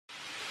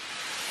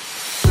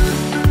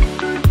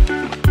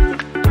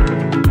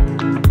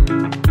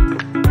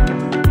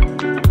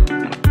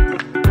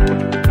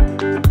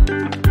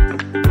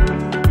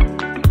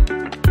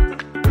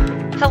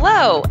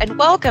Hello, and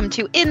welcome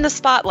to In the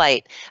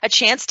Spotlight, a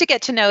chance to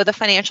get to know the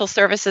financial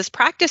services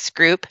practice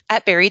group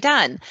at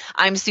BerryDunn.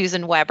 I'm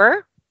Susan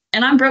Weber.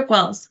 And I'm Brooke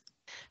Wells.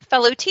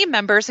 Fellow team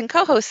members and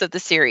co-hosts of the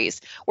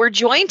series. We're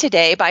joined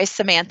today by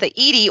Samantha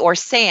Edie, or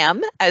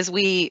Sam, as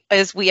we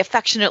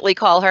affectionately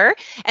call her.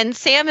 And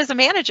Sam is a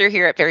manager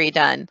here at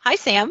BerryDunn. Hi,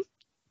 Sam.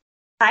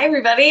 Hi,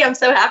 everybody. I'm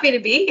so happy to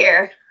be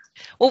here.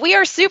 Well, we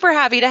are super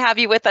happy to have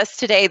you with us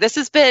today. This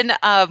has been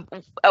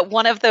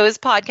one of those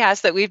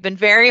podcasts that we've been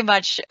very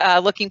much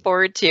looking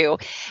forward to.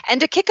 And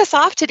to kick us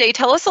off today,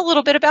 tell us a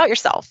little bit about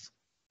yourself.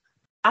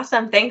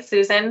 Awesome. Thanks,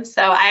 Susan.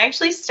 So I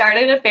actually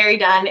started at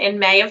BerryDunn in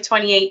May of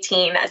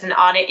 2018 as an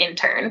audit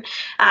intern.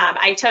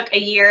 I took a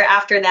year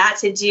after that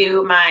to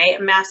do my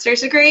master's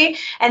degree,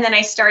 and then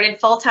I started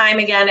full-time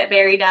again at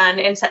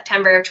BerryDunn in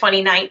September of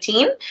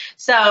 2019.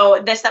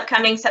 So this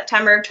upcoming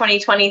September of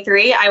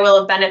 2023, I will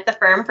have been at the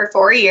firm for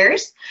 4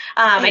 years.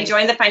 I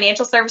joined the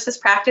financial services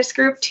practice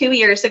group 2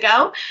 years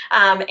ago,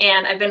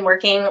 and I've been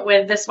working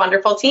with this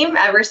wonderful team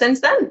ever since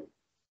then.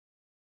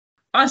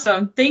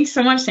 Awesome. Thanks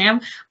so much,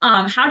 Sam.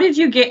 How did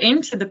you get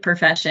into the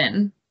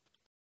profession?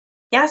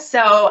 Yeah,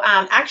 so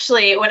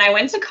actually, when I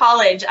went to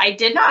college, I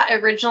did not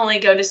originally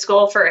go to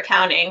school for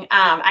accounting.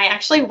 I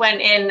actually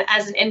went in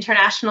as an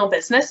international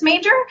business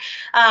major.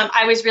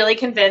 I was really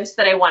convinced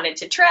that I wanted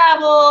to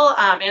travel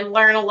and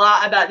learn a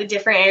lot about the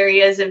different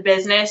areas of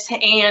business.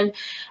 And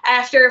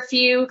after a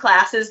few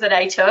classes that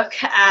I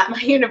took at my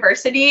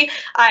university,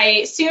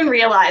 I soon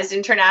realized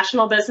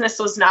international business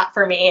was not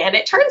for me. And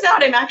it turns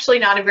out I'm actually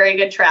not a very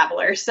good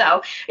traveler.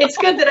 So it's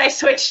good that I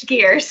switched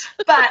gears.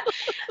 But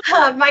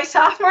my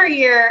sophomore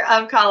year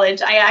of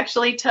college, I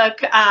actually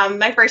took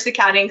my first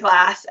accounting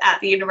class at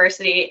the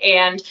university,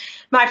 and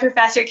my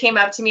professor came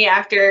up to me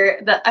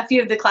after a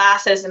few of the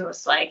classes and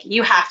was like,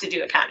 "You have to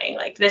do accounting.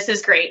 Like, this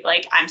is great.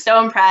 Like, I'm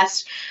so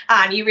impressed.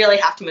 You really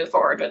have to move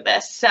forward with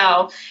this."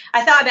 So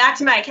I thought back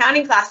to my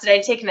accounting class that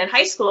I'd taken in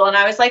high school, and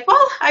I was like,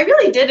 "Well, I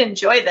really did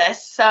enjoy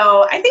this.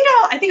 So I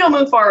think I'll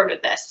move forward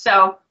with this."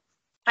 So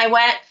I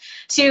went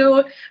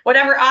to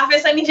whatever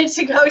office I needed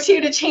to go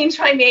to change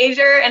my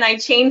major, and I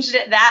changed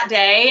it that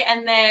day.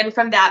 And then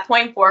from that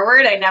point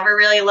forward, I never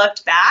really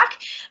looked back.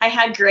 I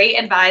had great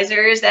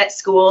advisors at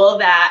school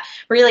that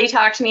really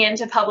talked me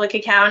into public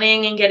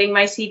accounting and getting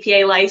my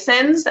CPA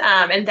license.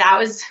 And that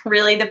was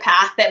really the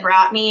path that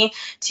brought me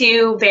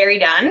to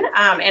BerryDunn.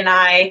 And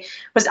I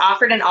was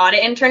offered an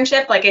audit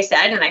internship, like I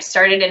said, and I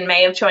started in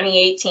May of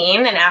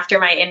 2018. And after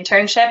my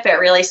internship, it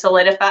really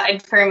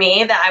solidified for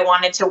me that I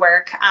wanted to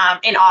work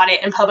in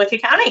audit and public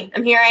accounting.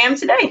 And here I am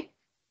today.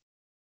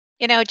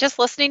 You know, just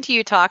listening to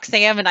you talk,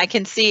 Sam, and I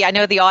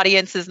know the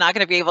audience is not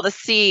going to be able to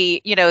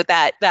see,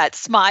 that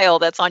smile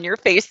that's on your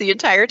face the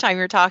entire time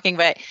you're talking,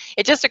 but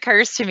it just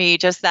occurs to me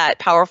just that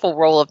powerful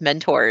role of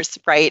mentors,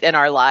 right, in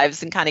our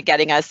lives and kind of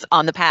getting us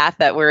on the path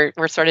that we're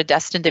sort of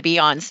destined to be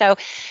on. So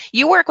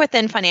you work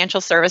within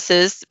financial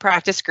services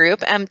practice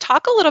group.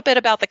 Talk a little bit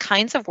about the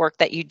kinds of work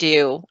that you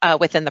do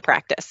within the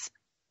practice.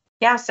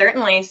 Yeah,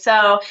 certainly.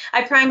 So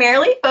I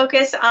primarily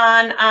focus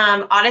on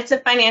audits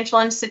of financial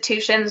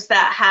institutions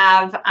that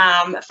have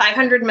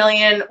 500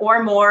 million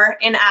or more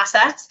in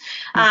assets.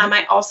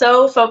 I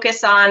also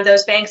focus on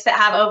those banks that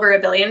have over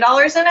 $1 billion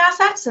in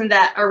assets and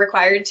that are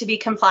required to be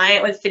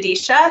compliant with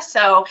fiducia.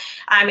 So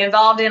I'm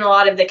involved in a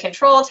lot of the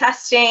control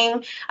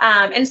testing,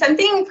 and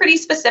something pretty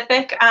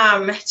specific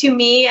to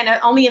me and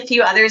only a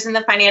few others in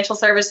the financial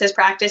services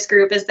practice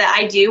group is that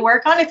I do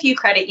work on a few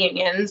credit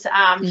unions,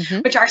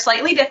 which are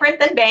slightly different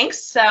than banks.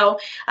 So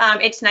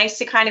it's nice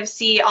to kind of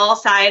see all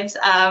sides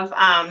of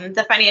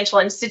the financial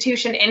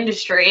institution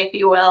industry, if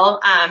you will.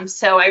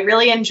 So I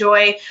really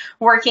enjoy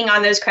working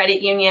on those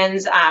credit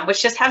unions, which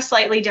just have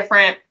slightly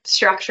different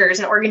structures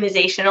and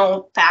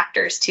organizational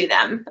factors to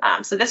them.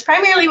 So that's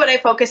primarily what I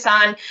focus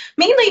on,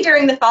 mainly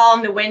during the fall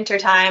and the winter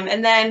time.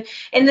 And then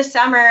in the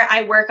summer,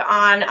 I work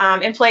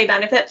on employee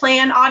benefit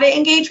plan audit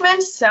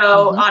engagements.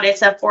 So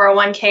audits of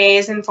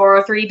 401ks and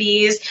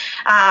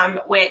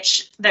 403bs,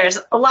 which there's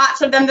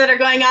lots of them that are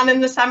going on in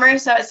the summer.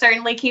 So it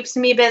certainly keeps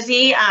me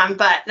busy,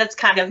 but that's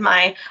kind of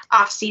my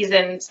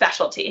off-season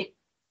specialty.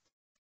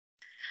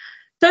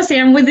 So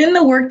Sam, within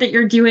the work that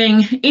you're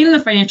doing in the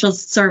financial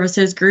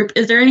services group,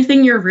 is there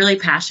anything you're really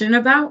passionate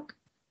about?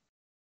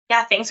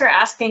 Yeah, thanks for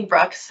asking,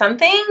 Brooke.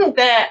 Something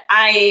that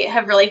I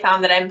have really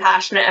found that I'm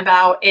passionate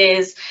about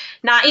is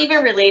not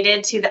even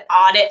related to the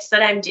audits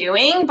that I'm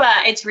doing,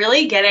 but it's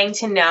really getting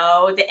to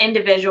know the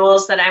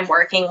individuals that I'm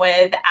working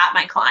with at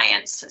my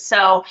clients.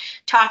 So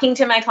talking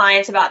to my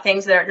clients about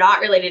things that are not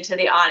related to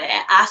the audit,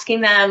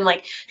 asking them,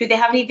 like, do they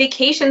have any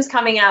vacations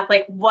coming up?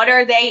 Like, what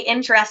are they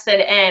interested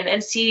in?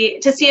 And see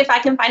if I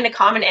can find a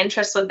common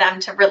interest with them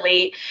to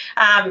relate.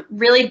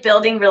 Really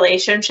building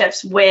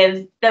relationships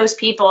with those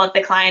people at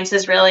the clients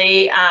is really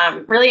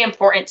really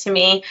important to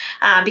me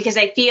because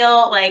I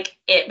feel like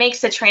it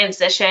makes the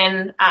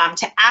transition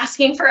to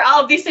asking for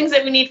all of these things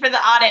that we need for the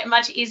audit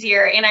much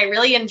easier. And I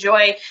really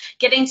enjoy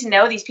getting to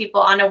know these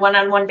people on a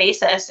one-on-one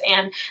basis.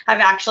 And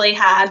I've actually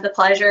had the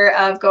pleasure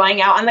of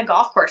going out on the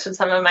golf course with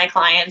some of my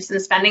clients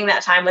and spending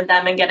that time with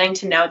them and getting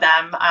to know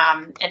them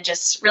and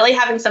just really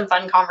having some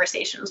fun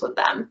conversations with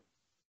them.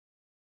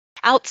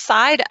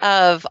 Outside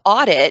of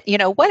audit,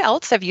 what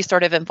else have you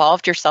sort of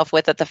involved yourself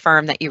with at the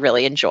firm that you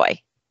really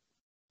enjoy?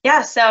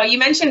 Yeah, so you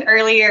mentioned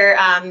earlier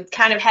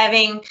kind of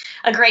having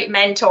a great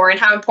mentor and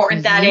how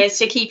important that is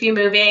to keep you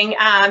moving.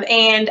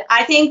 And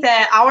I think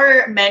that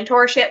our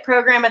mentorship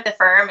program at the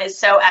firm is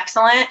so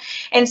excellent.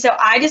 And so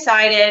I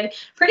decided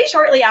pretty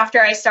shortly after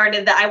I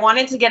started that I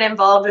wanted to get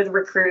involved with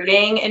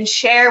recruiting and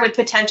share with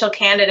potential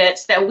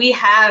candidates that we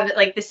have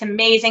like this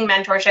amazing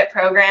mentorship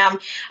program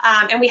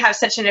and we have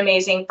such an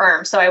amazing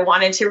firm. So I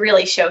wanted to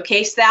really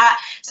showcase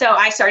that. So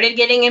I started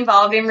getting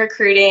involved in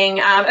recruiting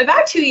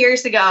about 2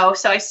 years ago.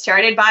 So I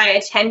started by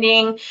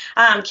attending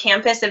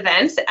campus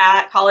events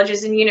at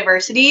colleges and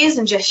universities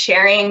and just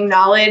sharing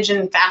knowledge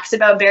and facts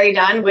about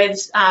BerryDunn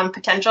with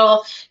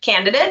potential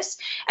candidates.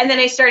 And then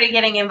I started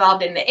getting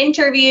involved in the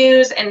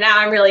interviews, and now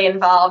I'm really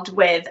involved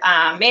with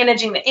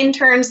managing the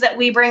interns that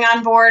we bring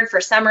on board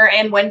for summer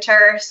and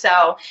winter.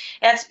 So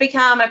it's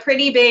become a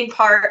pretty big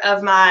part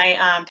of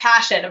my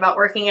passion about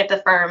working at the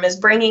firm is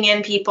bringing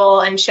in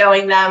people and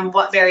showing them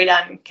what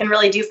BerryDunn can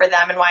really do for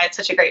them and why it's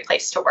such a great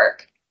place to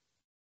work.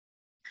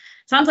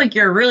 Sounds like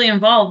you're really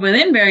involved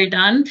within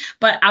BerryDunn,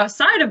 but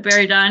outside of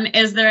BerryDunn,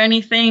 is there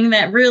anything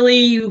that really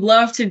you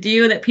love to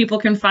do that people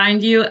can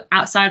find you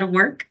outside of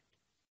work?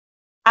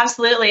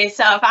 Absolutely.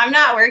 So if I'm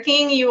not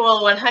working, you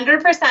will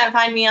 100%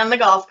 find me on the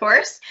golf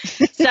course.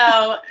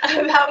 So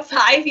about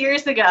 5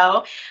 years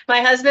ago,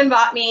 my husband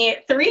bought me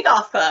 3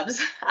 golf clubs,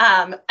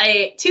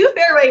 2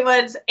 fairway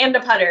woods and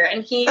a putter.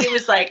 And he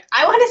was like,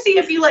 I want to see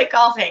if you like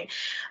golfing.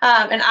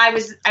 And I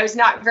was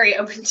not very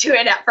open to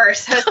it at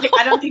first. I was like,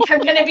 I don't think I'm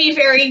going to be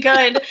very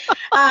good.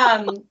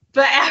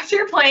 But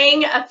after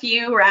playing a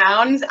few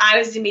rounds, I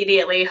was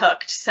immediately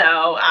hooked.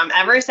 So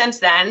ever since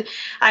then,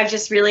 I've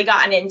just really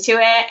gotten into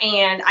it.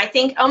 And I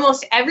think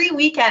almost every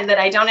weekend that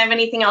I don't have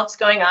anything else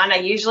going on, I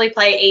usually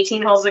play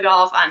 18 holes of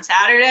golf on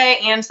Saturday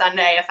and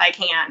Sunday if I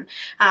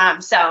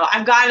can. So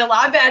I've gotten a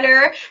lot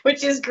better,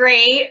 which is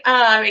great.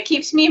 It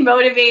keeps me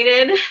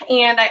motivated.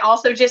 And I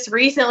also just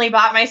recently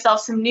bought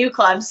myself some new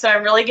clubs. So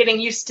I'm really getting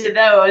used to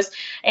those.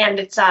 And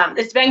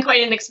it's been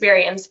quite an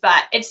experience,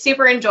 but it's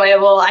super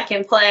enjoyable. I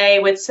can play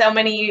with so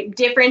many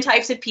different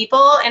types of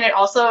people, and it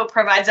also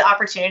provides the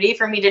opportunity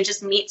for me to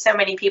just meet so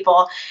many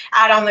people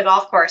out on the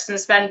golf course and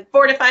spend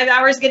 4 to 5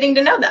 hours getting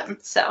to know them.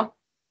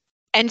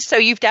 And so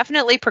you've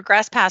definitely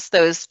progressed past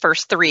those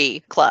first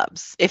 3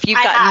 clubs. If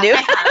you've gotten new,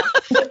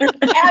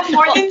 I have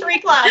more than 3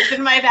 clubs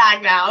in my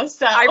bag now.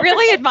 So I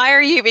really admire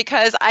you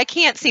because I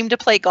can't seem to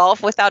play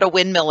golf without a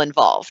windmill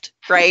involved.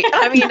 Right.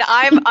 I mean,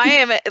 I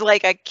am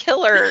like a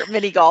killer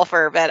mini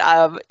golfer, but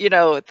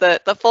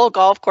the full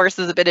golf course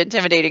is a bit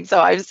intimidating.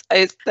 So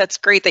that's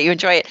great that you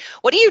enjoy it.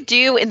 What do you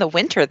do in the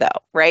winter though?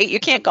 Right. You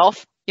can't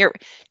golf.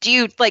 Do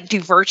you do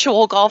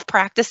virtual golf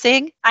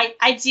practicing?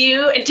 I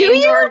do an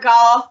indoor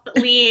golf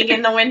league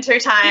in the winter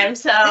time.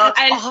 So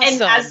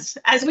awesome. And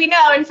as we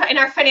know in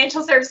our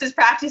financial services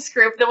practice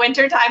group, the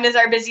winter time is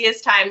our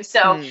busiest time.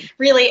 So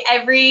really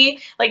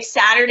every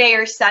Saturday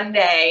or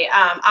Sunday,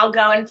 I'll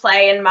go and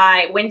play in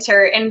my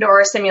winter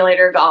indoor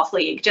simulator golf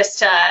league just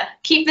to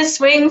keep the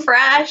swing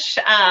fresh.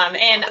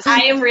 And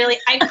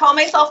I call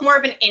myself more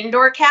of an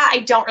indoor cat. I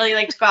don't really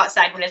like to go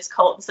outside when it's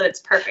cold, so it's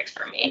perfect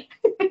for me.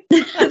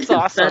 That's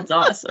awesome. That's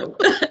awesome.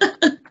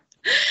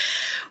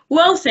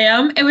 Well,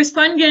 Sam, it was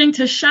fun getting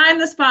to shine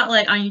the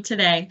spotlight on you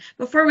today.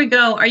 Before we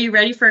go, are you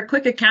ready for a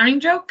quick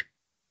accounting joke?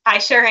 I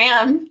sure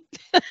am.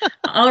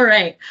 All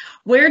right.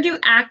 Where do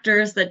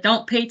actors that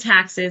don't pay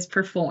taxes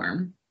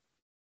perform?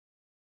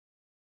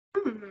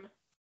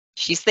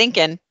 She's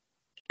thinking.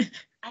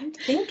 I'm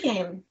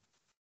thinking.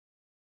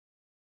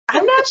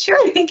 I'm not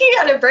sure. I think you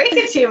got to break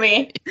it to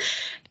me.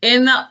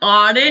 In the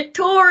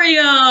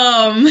auditorium.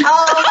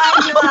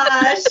 Oh my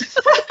gosh.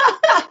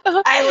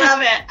 I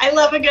love it. I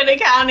love a good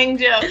accounting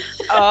joke.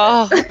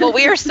 Oh, well,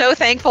 we are so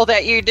thankful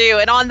that you do.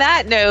 And on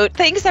that note,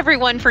 thanks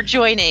everyone for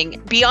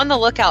joining. Be on the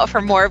lookout for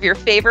more of your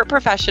favorite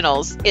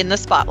professionals in the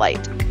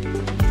spotlight.